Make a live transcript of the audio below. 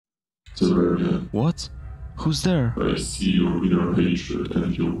Terraria, What? Who's there? I see your inner hatred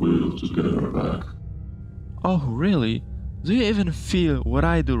and your will to get her back. Oh, really? Do you even feel what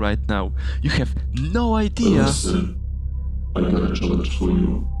I do right now? You have no idea! Listen, I got a challenge for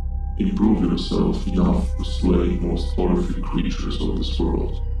you. Improve yourself enough to slay most horrific creatures of this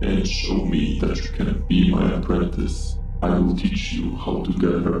world, and show me that you can be my apprentice. I will teach you how to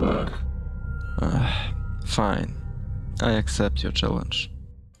get her back. Fine. I accept your challenge.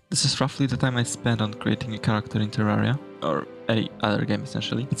 This is roughly the time I spent on creating a character in Terraria, or any other game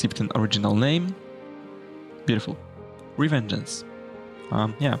essentially. Let's give it an original name. Beautiful. Revengeance.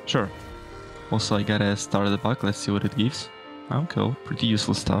 Yeah, sure. Also, I gotta start the bug, let's see what it gives. Oh, cool. Pretty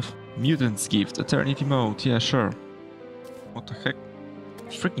useful stuff. Mutants gift, Eternity mode, yeah, sure. What the heck?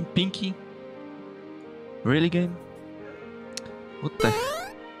 Freaking Pinky? Really, game? What the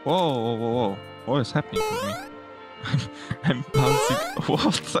heck? Whoa. What is happening with me? I'm bouncing.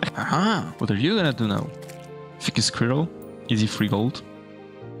 What the heck? Aha! What are you gonna do now? Ficky Squirrel? Easy free gold.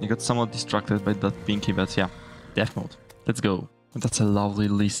 I got somewhat distracted by that Pinky, but yeah. Death mode. Let's go. That's a lovely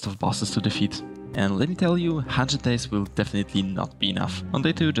list of bosses to defeat. And let me tell you, 100 days will definitely not be enough. On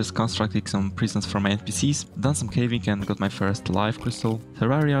day 2, just constructed some prisons for my NPCs, done some caving and got my first life crystal.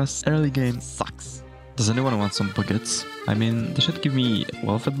 Terraria's early game sucks. Does anyone want some baguettes? I mean, they should give me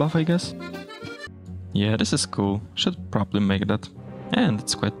welfare buff, I guess? Yeah, this is cool. Should probably make that. And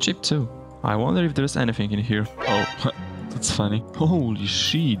it's quite cheap too. I wonder if there's anything in here. Oh, that's funny. Holy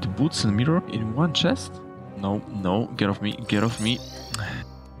shit, boots and mirror in one chest? No, get off me, get off me.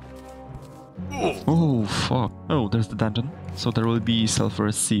 Oh, fuck. Oh, there's the dungeon. So there will be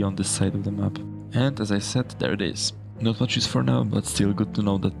Sulphurous Sea on this side of the map. And as I said, there it is. Not much use for now, but still good to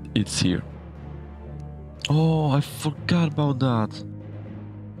know that it's here. Oh, I forgot about that.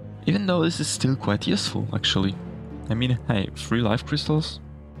 Even though this is still quite useful, actually. I mean, hey, free life crystals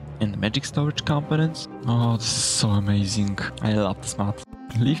and magic storage components. Oh, this is so amazing. I love this map.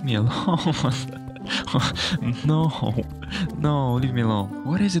 Leave me alone. No, leave me alone.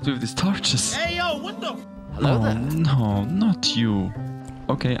 What is it with these torches? Hey, yo, what the? Hello there. No, not you.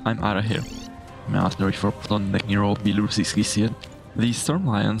 Okay, I'm out of here. Military for Plon Bilursiskia. These storm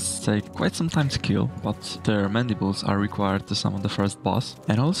lions take quite some time to kill, but their mandibles are required to summon the first boss,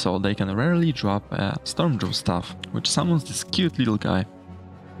 and also they can rarely drop a Stormdrew staff, which summons this cute little guy.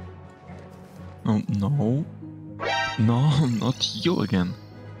 Oh no, not you again.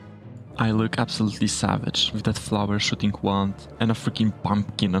 I look absolutely savage with that flower shooting wand and a freaking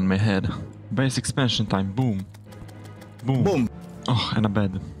pumpkin on my head. Base expansion time, boom. Boom. Oh, and a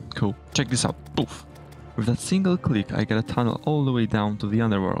bed. Cool. Check this out. Poof. With that single click I get a tunnel all the way down to the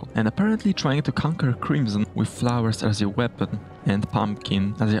underworld. And apparently trying to conquer Crimson with flowers as your weapon and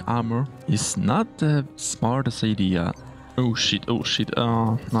pumpkin as your armor is not the smartest idea. Oh shit,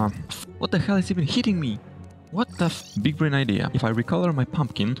 nah. What the hell is even hitting me? What the big brain idea. If I recolor my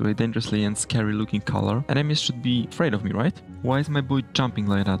pumpkin to a dangerously and scary looking color, enemies should be afraid of me, right? Why is my boy jumping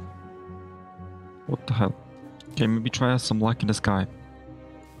like that? What the hell? Okay, maybe try some luck in the sky.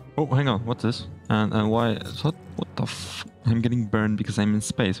 Oh, hang on, what's this? And why? What the f? I'm getting burned because I'm in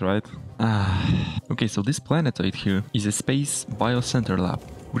space, right? Okay, so this planetoid here is a space biocenter lab,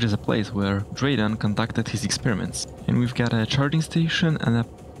 which is a place where Adrian conducted his experiments. And we've got a charging station and a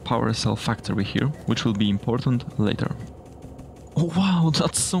power cell factory here, which will be important later. Oh wow,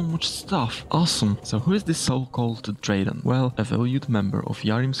 that's so much stuff! Awesome! So who is this so-called Adrian? Well, a valued member of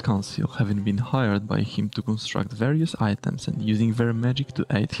Yarim's council, having been hired by him to construct various items and using their magic to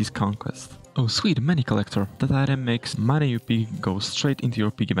aid his conquest. Oh sweet, money collector! That item makes money you pig go straight into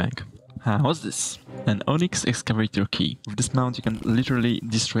your piggy bank. What's this? An Onyx excavator key. With this mount you can literally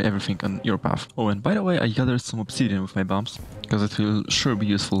destroy everything on your path. Oh, and by the way, I gathered some obsidian with my bombs, because it will sure be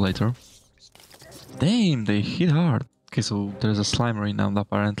useful later. Damn, they hit hard. Okay, so there's a slime renowned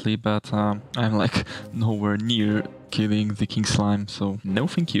apparently, but I'm like nowhere near killing the king slime, so no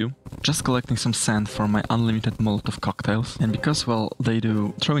thank you. Just collecting some sand for my unlimited Molotov cocktails, and because, well, they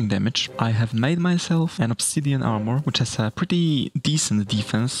do throwing damage, I have made myself an obsidian armor, which has a pretty decent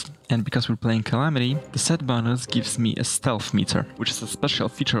defense, and because we're playing Calamity, the set bonus gives me a stealth meter, which is a special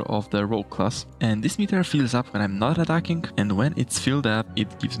feature of the rogue class, and this meter fills up when I'm not attacking, and when it's filled up,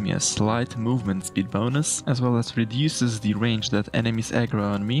 it gives me a slight movement speed bonus, as well as reduces the range that enemies aggro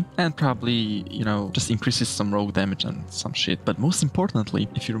on me, and probably, you know, just increases some rogue damage and some shit. But most importantly,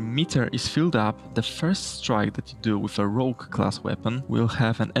 if your meter is filled up, the first strike that you do with a rogue class weapon will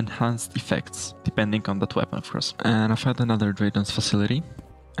have an enhanced effects, depending on that weapon of course. And I've had another Draden's facility,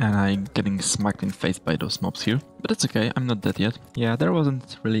 and I'm getting smacked in the face by those mobs here. But it's okay, I'm not dead yet. Yeah, there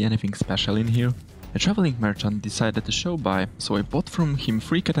wasn't really anything special in here. A traveling merchant decided to show by, so I bought from him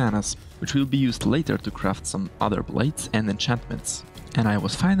 3 katanas, which will be used later to craft some other blades and enchantments. And I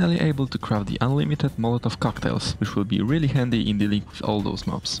was finally able to craft the unlimited Molotov cocktails, which will be really handy in dealing with all those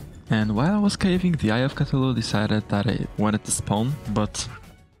mobs. And while I was caving, the Eye of Cthulhu decided that I wanted to spawn, but...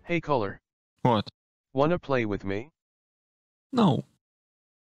 Hey Color. What? Wanna play with me? No.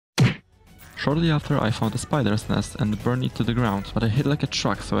 Shortly after, I found a spider's nest and burned it to the ground, but I hit like a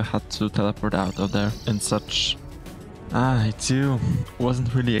truck, so I had to teleport out of there and such. I too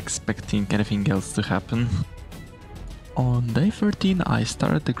wasn't really expecting anything else to happen. On day 13, I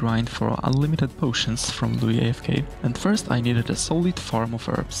started the grind for unlimited potions from Louis AFK, and first I needed a solid farm of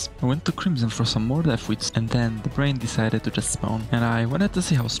herbs. I went to Crimson for some more deathwits, and then the brain decided to just spawn, and I wanted to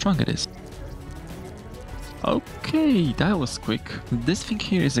see how strong it is. Okay, that was quick. This thing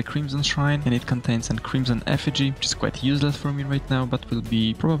here is a Crimson Shrine, and it contains a Crimson Effigy, which is quite useless for me right now, but will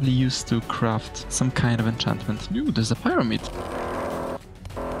be probably used to craft some kind of enchantment. Ooh, there's a pyramid!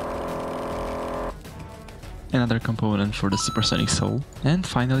 Another component for the supersonic soul. And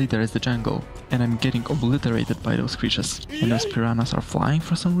finally there is the jungle. And I'm getting obliterated by those creatures. And those piranhas are flying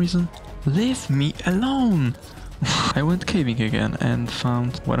for some reason. Leave me alone! I went caving again and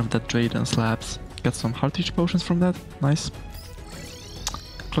found one of the Drayden slabs. Got some hardtage potions from that, nice.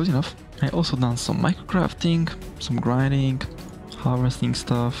 Close enough. I also done some microcrafting, some grinding, harvesting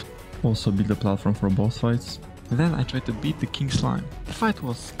stuff. Also built a platform for boss fights. Then I tried to beat the King Slime. The fight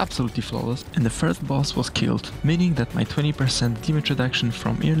was absolutely flawless, and the first boss was killed, meaning that my 20% damage reduction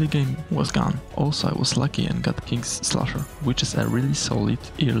from early game was gone. Also I was lucky and got King's Slasher, which is a really solid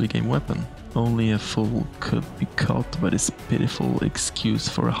early game weapon. Only a fool could be caught by this pitiful excuse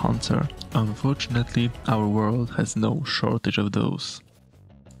for a hunter. Unfortunately, our world has no shortage of those.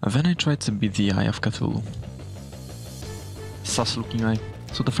 Then I tried to beat the Eye of Cthulhu. Sus looking eye.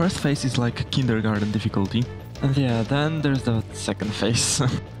 So the first phase is like kindergarten difficulty. And yeah, then there's the second phase.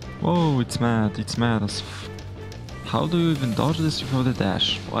 Whoa, it's mad as How do you even dodge this without a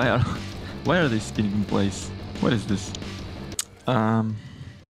dash? Why are they spinning in place? What is this?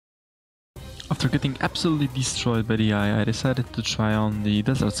 After getting absolutely destroyed by the eye, I decided to try on the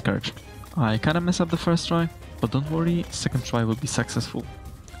Desert Scourge. I kinda messed up the first try, but don't worry, second try will be successful.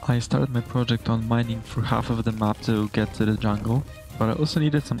 I started my project on mining through half of the map to get to the jungle, but I also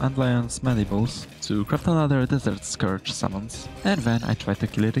needed some Antlions Mandibles to craft another Desert Scourge summons. And then I tried to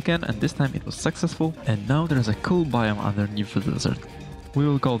kill it again, and this time it was successful, and now there's a cool biome underneath the desert. We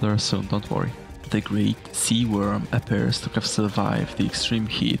will go there soon, don't worry. The great sea worm appears to have survived the extreme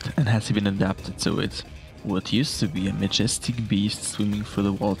heat and has even adapted to it. What used to be a majestic beast swimming through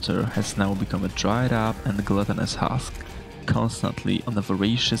the water has now become a dried up and gluttonous husk, constantly on a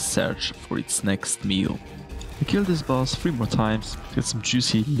voracious search for its next meal. I killed this boss 3 more times, got some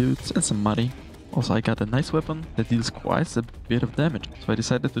juicy loot and some money. Also I got a nice weapon that deals quite a bit of damage, so I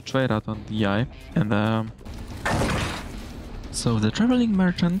decided to try it out on the eye, and So the traveling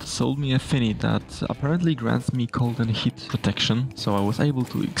merchant sold me a thingy that apparently grants me cold and heat protection, so I was able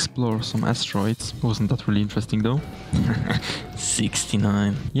to explore some asteroids. Wasn't that really interesting though?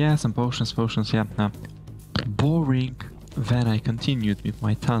 69. Yeah, some potions, yeah. Boring. Then I continued with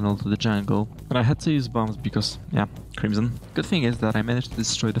my tunnel to the jungle, but I had to use bombs because, yeah, Crimson. Good thing is that I managed to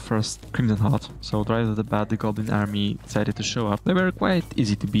destroy the first Crimson Heart, so right off the bat the Goblin army decided to show up. They were quite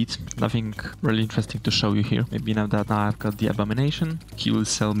easy to beat, nothing really interesting to show you here. Maybe now that I've got the Abomination, he will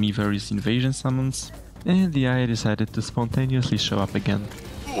sell me various invasion summons, and the Eye decided to spontaneously show up again.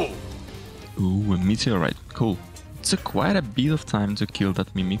 Ooh, a meteorite, cool. It took quite a bit of time to kill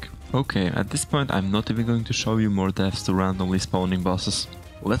that mimic. Okay, at this point I'm not even going to show you more deaths to randomly spawning bosses.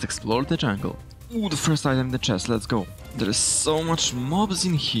 Let's explore the jungle. Ooh, the first item in the chest, let's go. There is so much mobs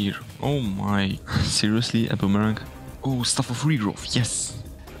in here. Oh my. Seriously, a boomerang? Oh, stuff of regrowth, yes.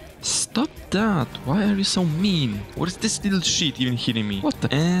 Stop that, why are you so mean? What is this little shit even hitting me? What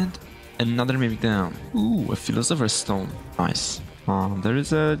the? And another mimic down. Ooh, a philosopher's stone, nice. There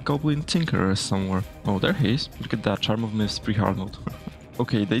is a goblin tinkerer somewhere. Oh, there he is. Look at that, charm of myths pre-hard mode.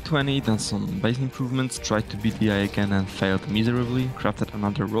 Okay, day 20, done some base improvements, tried to beat the eye again and failed miserably, crafted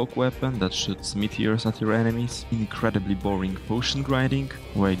another rogue weapon that shoots meteors at your enemies, incredibly boring potion grinding.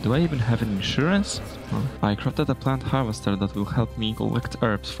 Wait, do I even have an insurance? I crafted a plant harvester that will help me collect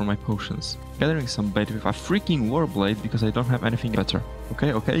herbs for my potions. Gathering some bait with a freaking warblade because I don't have anything better.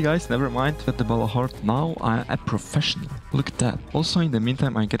 Okay guys, never mind, get the ball of heart. Now I'm a professional. Look at that. Also in the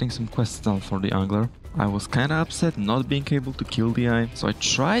meantime I'm getting some quests done for the angler. I was kinda upset not being able to kill the eye, so I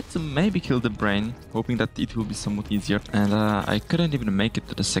tried to maybe kill the brain, hoping that it will be somewhat easier, and I couldn't even make it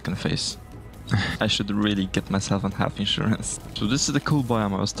to the second phase. I should really get myself on health insurance. So this is the cool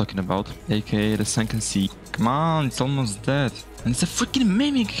biome I was talking about, aka the Sunken Sea. Come on, it's almost dead. And it's a freaking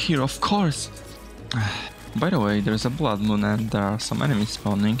mimic here, of course. By the way, there's a blood moon and there are some enemies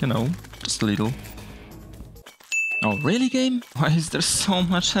spawning, you know, just a little. Oh, really, game? Why is there so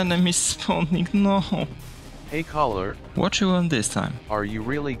much enemies spawning? No. Hey caller, What you want this time? are you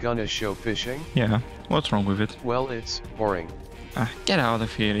really gonna show fishing? Yeah, what's wrong with it? Well, it's boring. Get out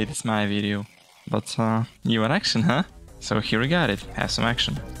of here, it's my video. But, you want action, huh? So here we got it, have some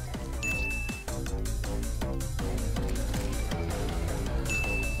action.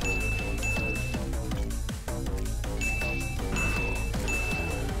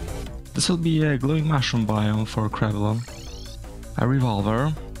 This will be a glowing mushroom biome for Abbadon. A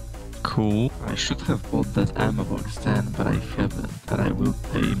revolver. Cool. I should have bought that ammo box then, but I haven't, and I will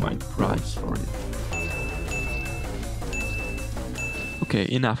pay my price for it. Okay,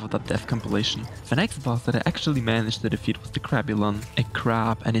 enough of that death compilation. The next boss that I actually managed to defeat was the Abbadon, a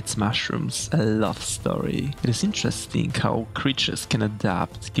crab and its mushrooms, a love story. It is interesting how creatures can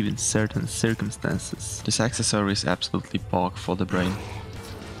adapt given certain circumstances. This accessory is absolutely bog for the brain.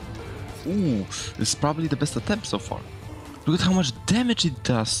 Ooh, this is probably the best attempt so far. Look at how much damage it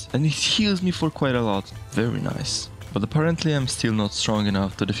does, and it heals me for quite a lot. Very nice. But apparently I'm still not strong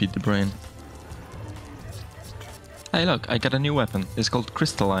enough to defeat the brain. Hey look, I got a new weapon. It's called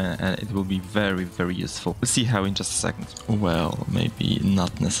Crystalline and it will be very, very useful. We'll see how in just a second. Well, maybe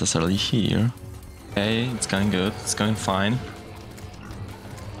not necessarily here. Okay, it's going good, it's going fine.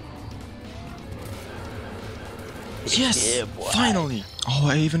 Yes! Yeah, boy. Finally! Oh,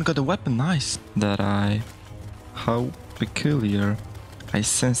 I even got a weapon, nice! How peculiar. I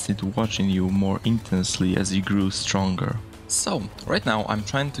sensed it watching you more intensely as you grew stronger. So, right now I'm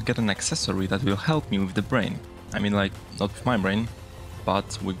trying to get an accessory that will help me with the brain. I mean, like, not with my brain,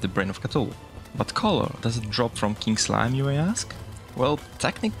 but with the brain of Cthulhu. But color, does it drop from King Slime, you may ask? Well,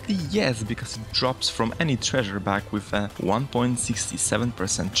 technically yes, because it drops from any treasure bag with a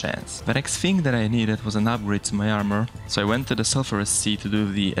 1.67% chance. The next thing that I needed was an upgrade to my armor, so I went to the Sulphurous Sea to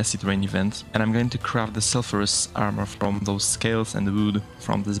do the Acid Rain event, and I'm going to craft the Sulphurous armor from those scales and wood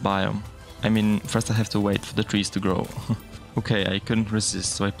from this biome. I mean, first I have to wait for the trees to grow. Okay, I couldn't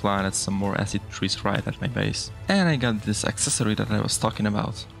resist, so I planted some more acid trees right at my base. And I got this accessory that I was talking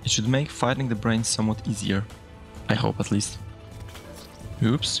about. It should make fighting the brain somewhat easier. I hope, at least.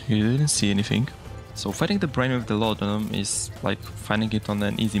 Oops, you didn't see anything. So fighting the brain with the laudanum is like fighting it on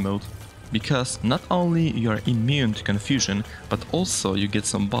an easy mode. Because not only you are immune to confusion, but also you get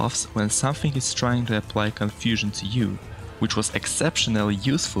some buffs when something is trying to apply confusion to you, which was exceptionally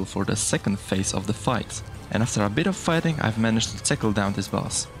useful for the second phase of the fight. And after a bit of fighting, I've managed to tackle down this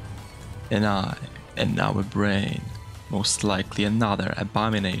boss. And now a brain. Most likely another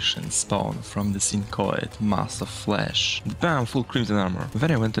abomination spawned from this inchoate mass of flesh. Bam! Full crimson armor.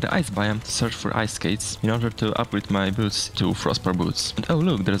 Then I went to the ice biome to search for ice skates in order to upgrade my boots to frostbar boots. And oh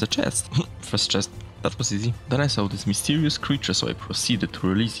look, there's a chest! First chest. That was easy. Then I saw this mysterious creature, so I proceeded to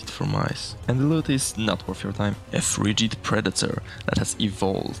release it from ice. And the loot is not worth your time. A frigid predator that has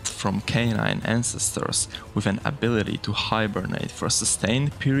evolved from canine ancestors with an ability to hibernate for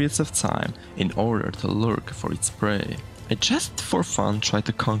sustained periods of time in order to lurk for its prey. I just for fun tried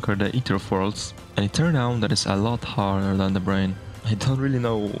to conquer the Ether of Worlds, and it turned out that it's a lot harder than the brain. I don't really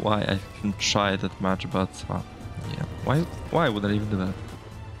know why I didn't try that much, but yeah, why would I even do that?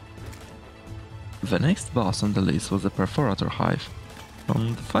 The next boss on the list was the Perforator Hive.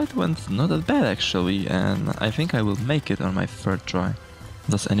 The fight went not that bad actually, and I think I will make it on my third try.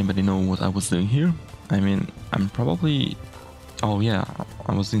 Does anybody know what I was doing here? I mean, I'm probably... Oh yeah,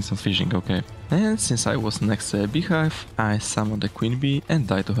 I was doing some fishing, okay. And since I was next to a beehive, I summoned a queen bee and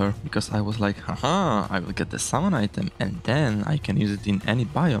died to her, because I was like, haha, I will get the summon item and then I can use it in any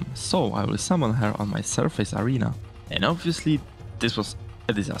biome, so I will summon her on my surface arena. And obviously, this was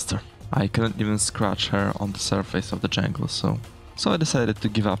a disaster. I couldn't even scratch her on the surface of the jungle, so I decided to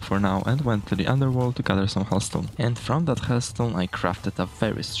give up for now and went to the underworld to gather some hellstone. And from that hellstone I crafted a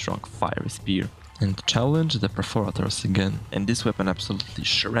very strong fiery spear and challenged the perforators again, and this weapon absolutely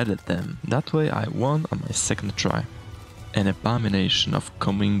shredded them. That way I won on my second try. An abomination of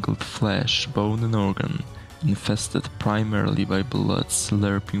commingled flesh, bone and organ, infested primarily by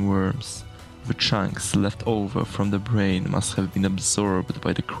blood-slurping worms. The chunks left over from the brain must have been absorbed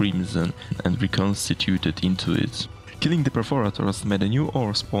by the crimson and reconstituted into it. Killing the perforators made a new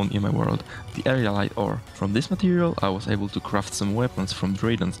ore spawn in my world, the aerialite ore. From this material I was able to craft some weapons from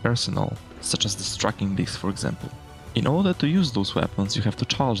Draiden's arsenal, such as the striking disc for example. In order to use those weapons you have to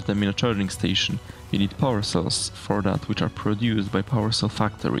charge them in a charging station. You need power cells for that, which are produced by Power Cell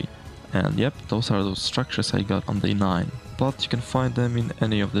Factory, And yep, those are those structures I got on day 9. But you can find them in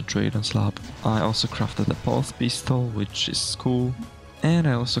any of the Draden's lab. I also crafted a pulse pistol, which is cool. And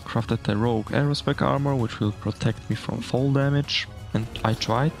I also crafted the rogue aerospec armor, which will protect me from fall damage. And I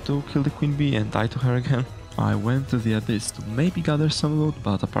tried to kill the queen bee and die to her again. I went to the abyss to maybe gather some loot,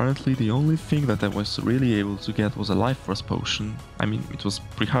 but apparently the only thing that I was really able to get was a life force potion. I mean, it was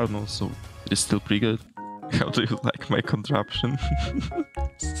pre-hard mode, so it is still pretty good. How do you like my contraption?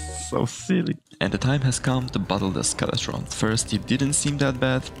 So silly. And the time has come to battle the Skeletron. First it didn't seem that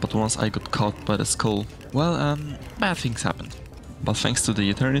bad, but once I got caught by the skull, well, bad things happened. But thanks to the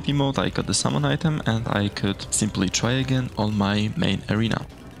Eternity mode I got the summon item and I could simply try again on my main arena.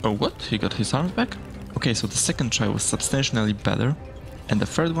 Oh what? He got his arms back? Okay, so the second try was substantially better, and the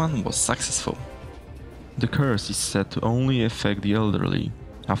third one was successful. The curse is said to only affect the elderly.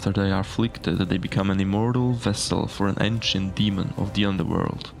 After they are afflicted, they become an immortal vessel for an ancient demon of the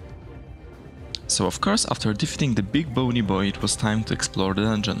underworld. So of course, after defeating the big bony boy, it was time to explore the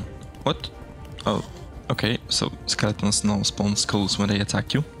dungeon. What? Oh, okay, so skeletons now spawn skulls when they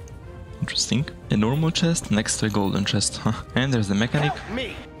attack you. Interesting. A normal chest next to a golden chest, huh? And there's the mechanic.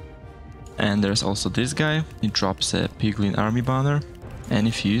 And there's also this guy, he drops a piglin army banner, and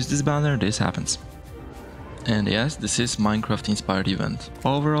if you use this banner, this happens. And yes, this is Minecraft inspired event.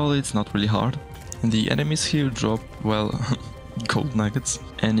 Overall it's not really hard. And the enemies here drop, well, gold nuggets,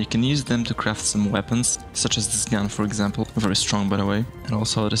 and you can use them to craft some weapons, such as this gun for example, very strong by the way. And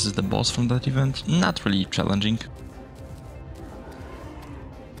also this is the boss from that event, not really challenging.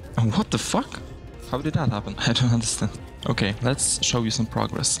 What the fuck? How did that happen? I don't understand. Okay, let's show you some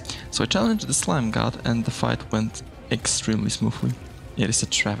progress. So I challenged the slime god and the fight went extremely smoothly. It is a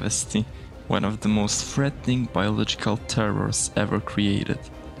travesty, one of the most threatening biological terrors ever created.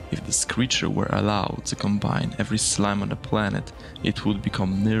 If this creature were allowed to combine every slime on the planet, it would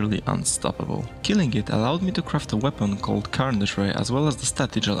become nearly unstoppable. Killing it allowed me to craft a weapon called Carnage Ray as well as the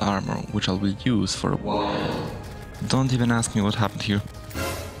Statigel armor, which I will use for a while. Don't even ask me what happened here.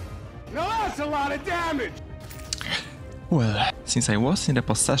 No, that's a lot of damage! Well, since I was in the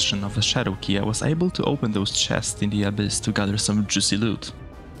possession of the Shadow Key, I was able to open those chests in the abyss to gather some juicy loot.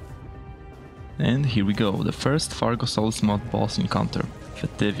 And here we go, the first Fargo Souls mod boss encounter, the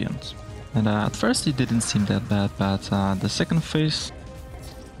Deviant. And at first it didn't seem that bad, but the second phase...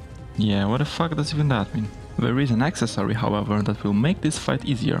 Yeah, what the fuck does even that mean? There is an accessory, however, that will make this fight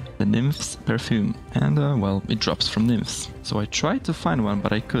easier, the Nymph's perfume. And well, it drops from nymphs. So I tried to find one,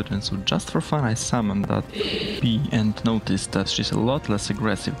 but I couldn't, so just for fun I summoned that bee and noticed that she's a lot less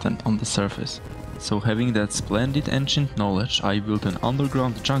aggressive than on the surface. So having that splendid ancient knowledge, I built an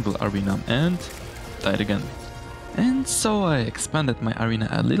underground jungle arena and died again. And so I expanded my arena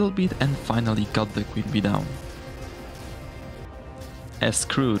a little bit and finally got the queen bee down. As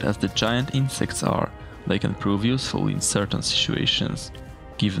crude as the giant insects are, they can prove useful in certain situations,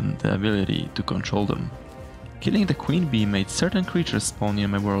 given the ability to control them. Killing the queen bee made certain creatures spawn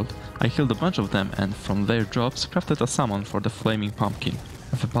in my world. I killed a bunch of them and from their drops crafted a summon for the flaming pumpkin.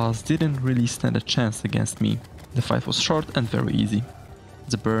 The boss didn't really stand a chance against me. The fight was short and very easy.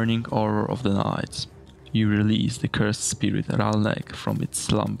 The burning horror of the night. You release the cursed spirit Ralnek from its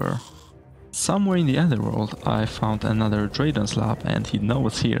slumber. Somewhere in the underworld I found another Draden's lab and he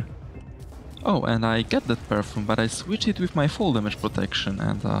knows here. Oh, and I get that perfume, but I switched it with my fall damage protection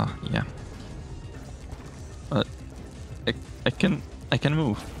and yeah. I can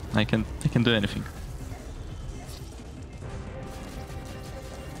move. I can do anything.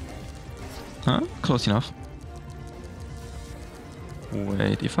 Huh? Close enough.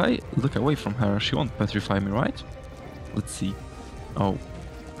 Wait, if I look away from her, she won't petrify me, right? Let's see. Oh.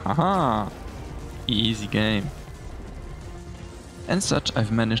 Haha! Easy game. And such,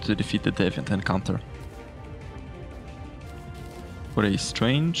 I've managed to defeat the Deviant encounter. For a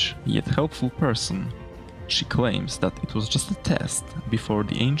strange, yet helpful person, she claims that it was just a test before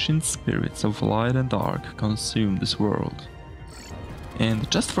the ancient spirits of light and dark consumed this world. And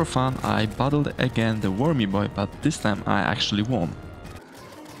just for fun, I battled again the wormy boy, but this time I actually won.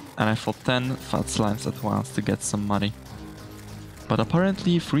 And I fought 10 fat slimes at once to get some money. But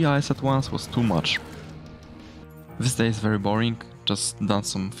apparently 3 eyes at once was too much. This day is very boring, just done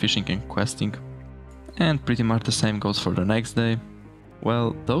some fishing and questing. And pretty much the same goes for the next day.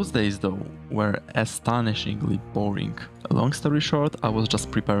 Well, those days though were astonishingly boring. Long story short, I was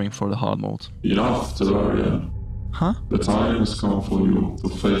just preparing for the hard mode. Enough, Terraria. Huh? The time has come for you to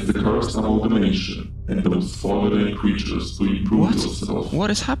face the cursed amalgamation and those foreign creatures to improve yourself. What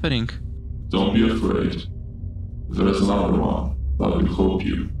is happening? Don't be afraid. There is another one that will help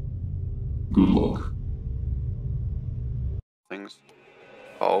you. Good luck. Things.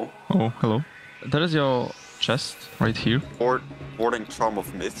 Oh. Oh, hello. There is your chest right here. Warding Charm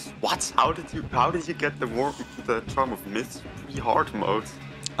of Myths. What? How did you get the Charm of Myths pre-hard mode?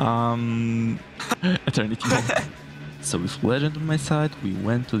 Eternity mode. So with Legend on my side, we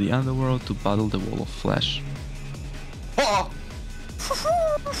went to the underworld to battle the Wall of Flesh. Oh!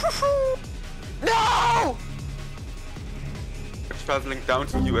 No! We're traveling down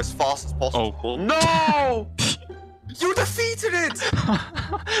to you as fast as possible. Oh. No! You defeated it!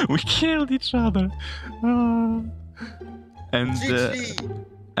 We killed each other. GG!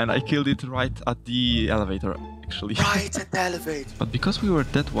 And I killed it right at the elevator, actually. Right at the elevator. But because we were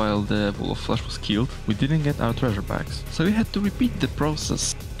dead while the Wall of Flesh was killed, we didn't get our treasure bags. So we had to repeat the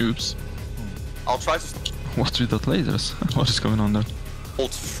process. Oops. I'll try to stop. What 3 dot lasers? What is going on there?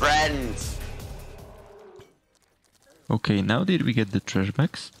 Old friends! Okay, now did we get the treasure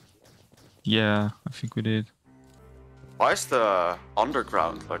bags? Yeah, I think we did. Why is the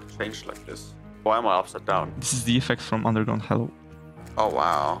underground changed like this? Why am I upside down? This is the effect from Underground Hello. Oh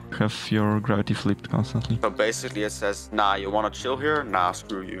wow. Have your gravity flipped constantly. So basically it says, nah, you wanna chill here? Nah,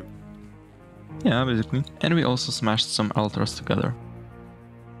 screw you. Yeah, basically. And we also smashed some altars together.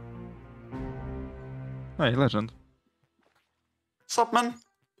 Hey, Legend. Sup, man?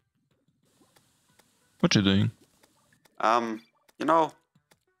 What you doing? You know,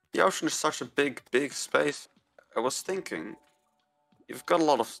 the ocean is such a big space. I was thinking, you've got a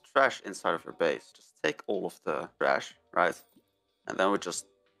lot of trash inside of your base. Just take all of the trash, right? And then we just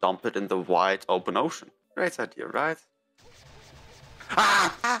dump it in the wide open ocean. Great idea, right?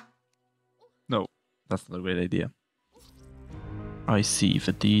 Ah! No, that's not a great idea. I see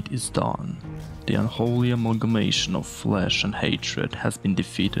the deed is done. The unholy amalgamation of flesh and hatred has been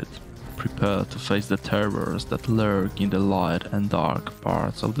defeated. Prepare to face the terrors that lurk in the light and dark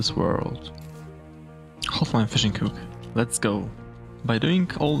parts of this world. Hotline Fishing Cook. Let's go. By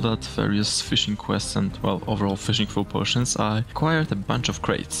doing all that various fishing quests and, well, overall fishing for potions, I acquired a bunch of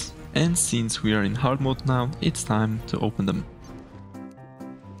crates. And since we are in hard mode now, it's time to open them.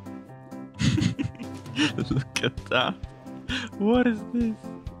 Look at that. What is this?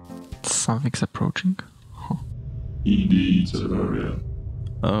 Something's approaching? Huh. Indeed, Terraria.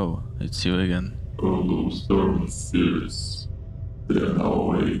 Oh, it's you again. All those dormant spirits, they are now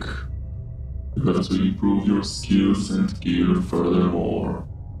awake. You have to improve your skills and gear furthermore.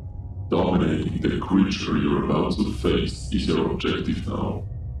 Dominating the creature you're about to face is your objective now.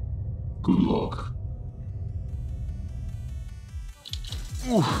 Good luck.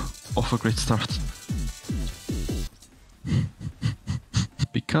 Ooh, off a great start.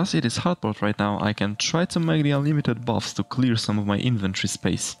 Because it is hard mode right now, I can try to make the unlimited buffs to clear some of my inventory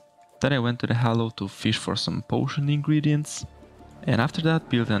space. Then I went to the Hallow to fish for some potion ingredients. And after that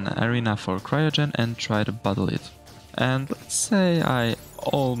built an arena for cryogen and tried to battle it. And let's say I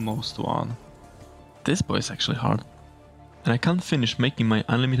almost won. This boy is actually hard. And I can't finish making my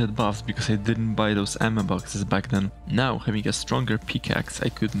unlimited buffs because I didn't buy those ammo boxes back then. Now, having a stronger pickaxe, I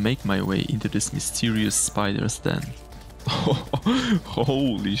could make my way into this mysterious spider's den.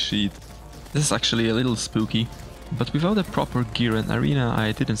 Holy shit. This is actually a little spooky. But without the proper gear and arena,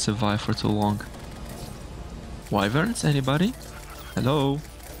 I didn't survive for too long. Wyverns, anybody? Hello?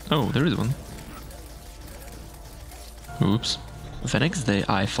 Oh, there is one. Oops. The next day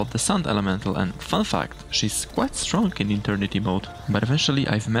I fought the Sand Elemental and, fun fact, she's quite strong in Eternity mode, but eventually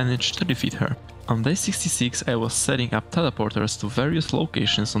I've managed to defeat her. On day 66 I was setting up teleporters to various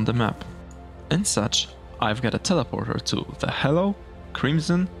locations on the map. And such, I've got a teleporter to the Hello,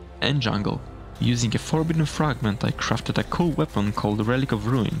 Crimson and Jungle. Using a forbidden fragment I crafted a cool weapon called the Relic of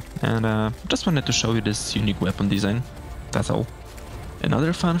Ruin, and just wanted to show you this unique weapon design, that's all.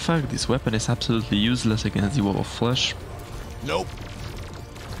 Another fun fact, this weapon is absolutely useless against the Wall of Flesh. Nope.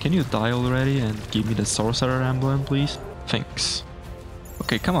 Can you die already and give me the Sorcerer emblem, please? Thanks.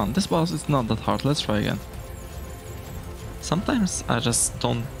 Okay, come on, this boss is not that hard, let's try again. Sometimes I just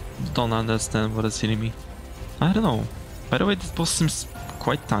don't understand what is hitting me. I don't know. By the way, this boss seems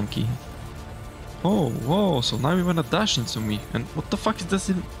quite tanky. Oh, whoa, so now you wanna dash into me, and what the fuck is this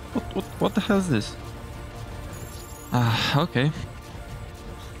even? What the hell is this? Okay.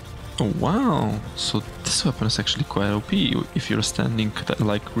 Oh wow, so this weapon is actually quite OP if you're standing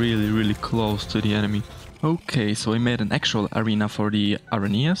like really close to the enemy. Okay, so I made an actual arena for the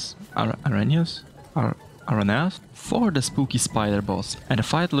Arenas for the spooky spider boss, and the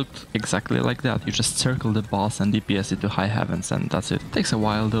fight looked exactly like that. You just circle the boss and DPS it to high heavens and that's it. Takes a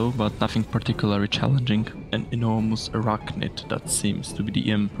while though, but nothing particularly challenging. An enormous arachnid that seems to be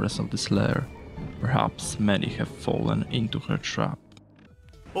the empress of this lair. Perhaps many have fallen into her trap.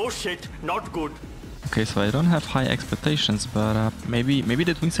 Oh shit, not good. Okay, so I don't have high expectations, but maybe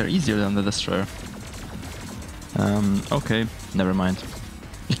the twins are easier than the Destroyer. Okay, never mind.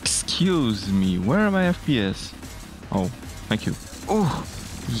 Excuse me, where are my FPS? Oh, thank you. Oh,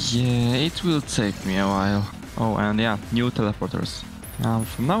 yeah, it will take me a while. Oh, and yeah, new teleporters.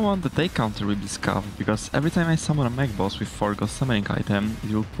 From now on, the day counter will be scuffed, because every time I summon a mech boss with Fargo's summoning item,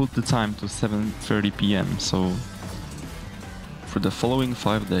 it will put the time to 7:30 PM, so... For the following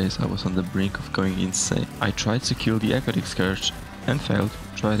 5 days, I was on the brink of going insane. I tried to kill the Aquatic Scourge, and failed.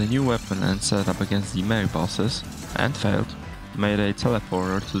 Tried a new weapon and set up against the mech bosses, and failed. Made a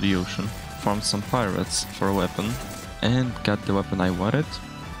teleporter to the ocean, farmed some pirates for a weapon, and got the weapon I wanted.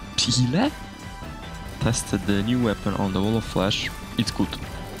 Pile? Tested the new weapon on the wall of flesh. It's good.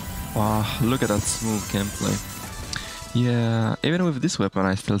 Wow, look at that smooth gameplay. Yeah, even with this weapon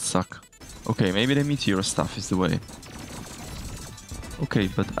I still suck. Okay, maybe the meteor stuff is the way. Okay,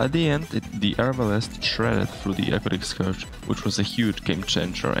 but at the end, the Arbalest shredded through the Aquatic Scourge, which was a huge game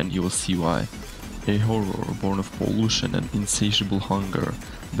changer, and you will see why. A horror born of pollution and insatiable hunger.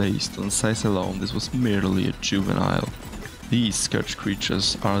 Based on size alone, this was merely a juvenile. These scourge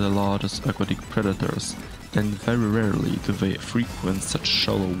creatures are the largest aquatic predators, and very rarely do they frequent such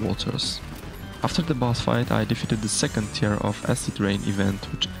shallow waters. After the boss fight, I defeated the second tier of Acid Rain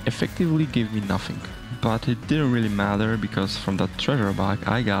event, which effectively gave me nothing. But it didn't really matter, because from that treasure bag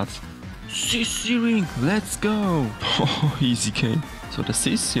I got CC Ring, let's go! Oh, easy game. So the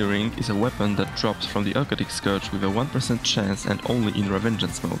CC Ring is a weapon that drops from the Aquatic Scourge with a 1% chance and only in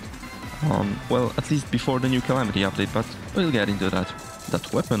Revengeance mode. Well, at least before the new Calamity update, but we'll get into that.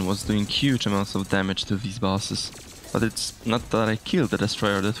 That weapon was doing huge amounts of damage to these bosses. But it's not that I killed the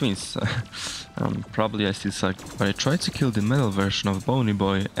Destroyer or the twins. Probably I still suck. But I tried to kill the metal version of Bony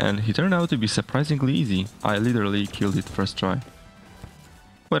Boy, and he turned out to be surprisingly easy. I literally killed it first try.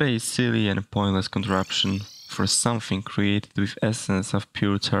 What a silly and pointless contraption for something created with essence of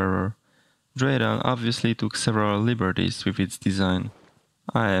pure terror. Drayden obviously took several liberties with its design.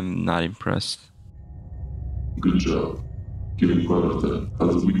 I am not impressed. Good job. Killing one of them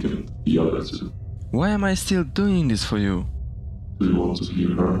has weakened the other two. Why am I still doing this for you? Do you want to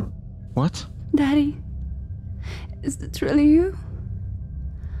hear her? What? Daddy, is it really you?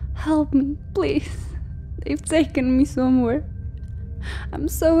 Help me, please. They've taken me somewhere. I'm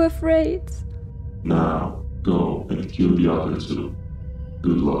so afraid. Now, go and kill the other two.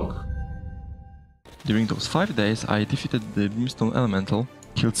 Good luck. During those 5 days, I defeated the Brimstone Elemental,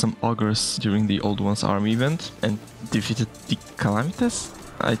 killed some ogres during the Old Ones Army event, and defeated the Calamities?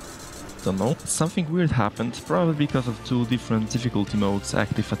 I don't know. Something weird happened, probably because of 2 different difficulty modes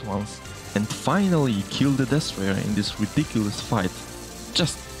active at once. And finally killed the Destroyer in this ridiculous fight.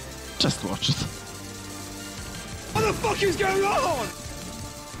 Just watch it. What the fuck is going on?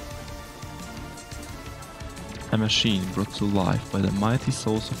 A machine brought to life by the mighty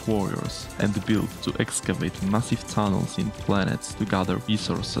souls of warriors and built to excavate massive tunnels in planets to gather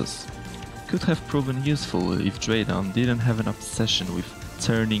resources. Could have proven useful if Drayden didn't have an obsession with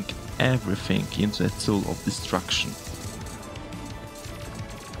turning everything into a tool of destruction.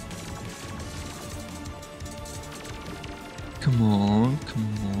 Come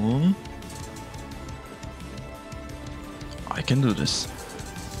on. I can do this.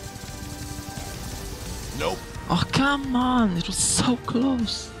 Nope. Oh, come on, it was so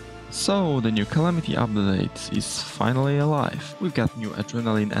close. So, the new Calamity update is finally alive. We've got new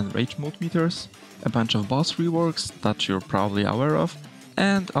Adrenaline and Rage mode meters, a bunch of boss reworks that you're probably aware of,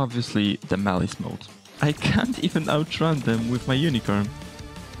 and obviously the Malice mode. I can't even outrun them with my unicorn.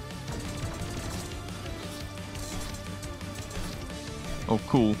 Oh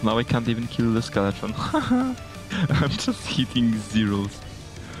cool, now I can't even kill the skeleton. I'm just hitting zeros.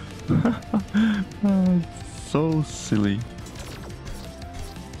 So silly.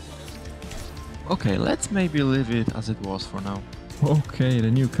 Okay, let's maybe leave it as it was for now. Okay, the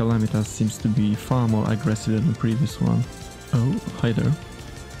new Calamitas seems to be far more aggressive than the previous one. Oh, hi there.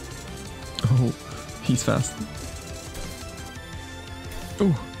 Oh, he's fast.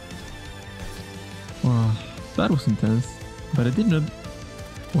 Oh. Wow, that was intense. But I didn't...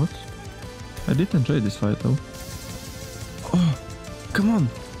 What? I did enjoy this fight though. Oh, come on!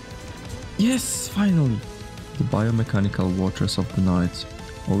 Yes, finally! The biomechanical Watchers of the Night,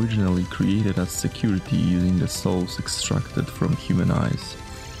 originally created as security using the souls extracted from human eyes.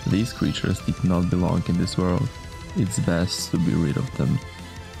 These creatures did not belong in this world. It's best to be rid of them.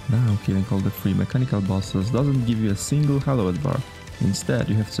 Now killing all the 3 mechanical bosses doesn't give you a single Hallowed bar. Instead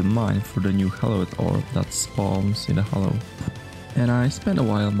you have to mine for the new Hallowed orb that spawns in the Hollow. And I spent a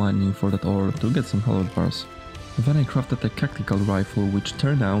while mining for that orb to get some Hallowed bars. Then I crafted a tactical rifle which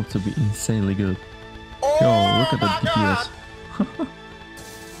turned out to be insanely good. Yo, look at that DPS.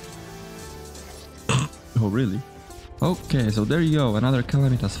 Oh, really? Okay, so there you go, another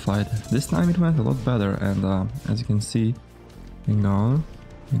Calamitas fight. This time it went a lot better, and as you can see... Hang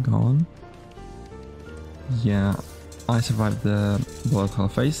on. Yeah, I survived the bullet hell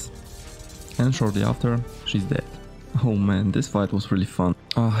phase, and shortly after, she's dead. Oh man, this fight was really fun.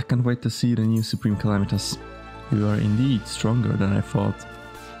 I can't wait to see the new Supreme Calamitas. You are indeed stronger than I thought,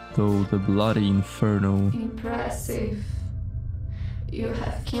 though the bloody inferno... Impressive. You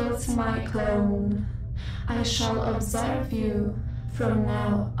have killed my clone. I shall observe you from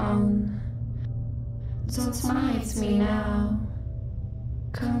now on. Don't mind me now.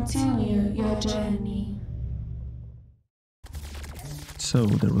 Continue your journey. So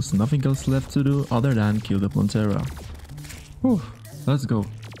there was nothing else left to do other than kill the Plantera. Whew, let's go.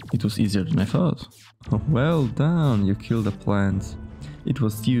 It was easier than I thought. Well done, you killed a plant. It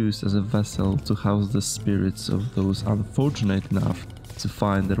was used as a vessel to house the spirits of those unfortunate enough to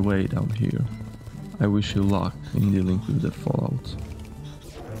find their way down here. I wish you luck in dealing with the fallout.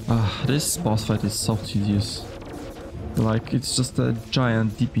 This boss fight is so tedious. Like, it's just a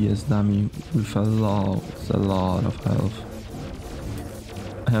giant DPS dummy with a lot of health.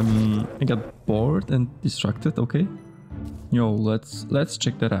 I got bored and distracted, okay? Yo, let's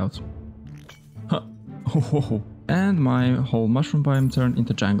check that out. Huh. Oh. And my whole mushroom biome turned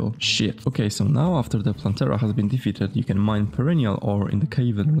into jungle. Shit. Okay, so now after the Plantera has been defeated, you can mine perennial ore in the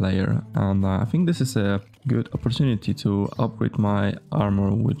caven layer. And I think this is a good opportunity to upgrade my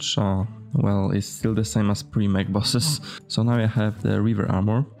armor, which, well, is still the same as pre-mech bosses. So now I have the river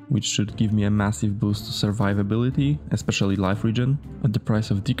armor, which should give me a massive boost to survivability, especially life regen, at the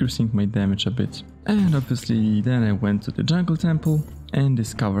price of decreasing my damage a bit. And obviously then I went to the jungle temple and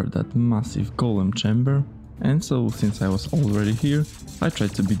discovered that massive golem chamber. And so, since I was already here, I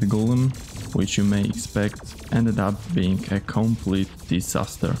tried to beat the golem, which you may expect ended up being a complete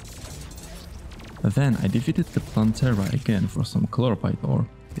disaster. Then I defeated the Plantera again for some chloropite ore.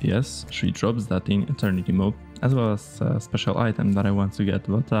 Yes, she drops that in eternity mode, as well as a special item that I want to get,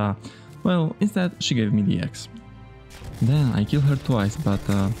 but well, instead she gave me the X. Then I killed her twice, but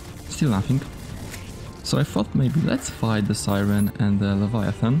still nothing. So I thought maybe let's fight the Siren and the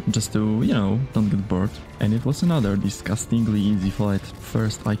Leviathan, just to, you know, don't get bored. And it was another disgustingly easy fight.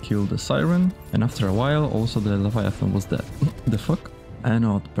 First I killed the Siren, and after a while also the Leviathan was dead. The fuck? An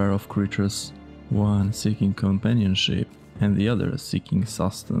odd pair of creatures, one seeking companionship and the other seeking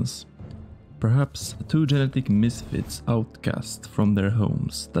sustenance. Perhaps two genetic misfits outcast from their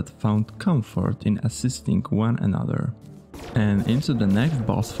homes that found comfort in assisting one another. And into the next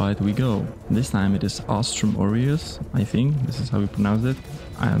boss fight we go. This time it is Ostrom Aureus, I think, this is how you pronounce it,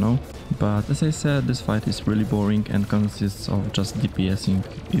 I don't know. But as I said, this fight is really boring and consists of just DPSing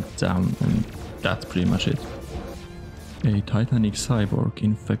it down, and that's pretty much it. A titanic cyborg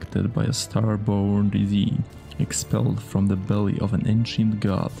infected by a star-born disease, expelled from the belly of an ancient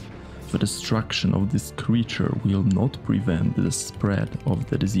god. The destruction of this creature will not prevent the spread of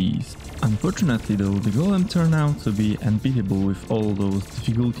the disease. Unfortunately though, the golem turned out to be unbeatable with all those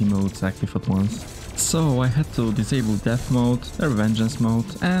difficulty modes active at once. So I had to disable death mode, the vengeance mode,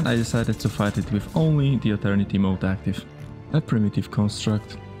 and I decided to fight it with only the eternity mode active. A primitive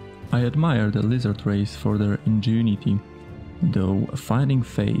construct. I admire the lizard race for their ingenuity, though finding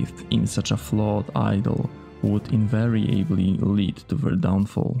faith in such a flawed idol would invariably lead to their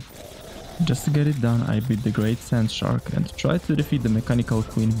downfall. Just to get it done, I beat the Great Sand Shark and tried to defeat the Mechanical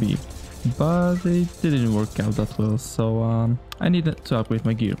Queen Bee, but it didn't work out that well, so I needed to upgrade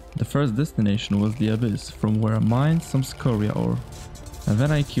my gear. The first destination was the Abyss, from where I mined some scoria ore, and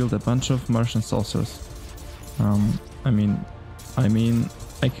then I killed a bunch of Martian saucers. I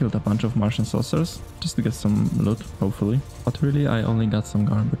killed a bunch of Martian saucers just to get some loot, hopefully, but really I only got some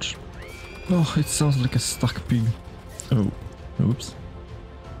garbage. Oh, it sounds like a stuck pig. Oh, oops.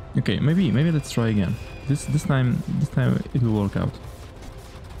 Okay, maybe let's try again. This time it will work out.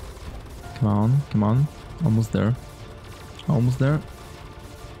 Come on. Almost there.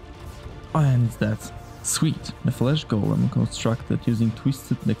 And it's dead. Sweet. The flesh golem constructed using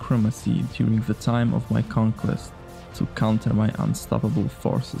twisted necromancy during the time of my conquest to counter my unstoppable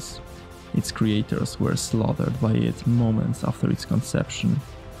forces. Its creators were slaughtered by it moments after its conception.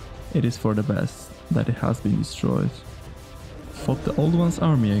 It is for the best that it has been destroyed. Fought the Old One's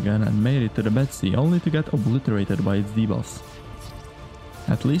army again and made it to the Betsy, only to get obliterated by its debuffs.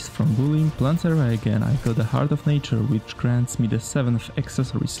 At least from bullying Plantera again, I got the Heart of Nature, which grants me the 7th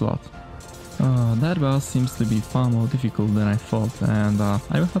accessory slot. That boss seems to be far more difficult than I thought, and I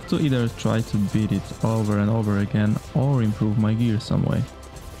will have to either try to beat it over and over again or improve my gear some way.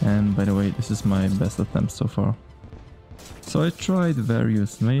 And by the way, this is my best attempt so far. So I tried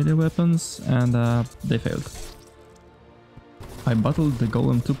various melee weapons and they failed. I battled the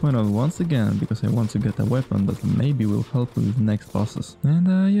Golem 2.0 once again because I want to get a weapon that maybe will help with the next bosses.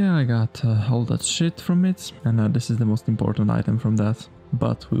 And yeah, I got all that shit from it, and this is the most important item from that.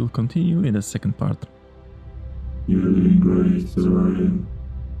 But we'll continue in the second part. You're doing great, Terrarian.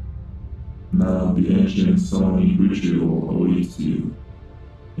 Now the ancient summoning ritual awaits you.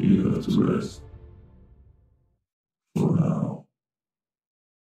 You have to rest.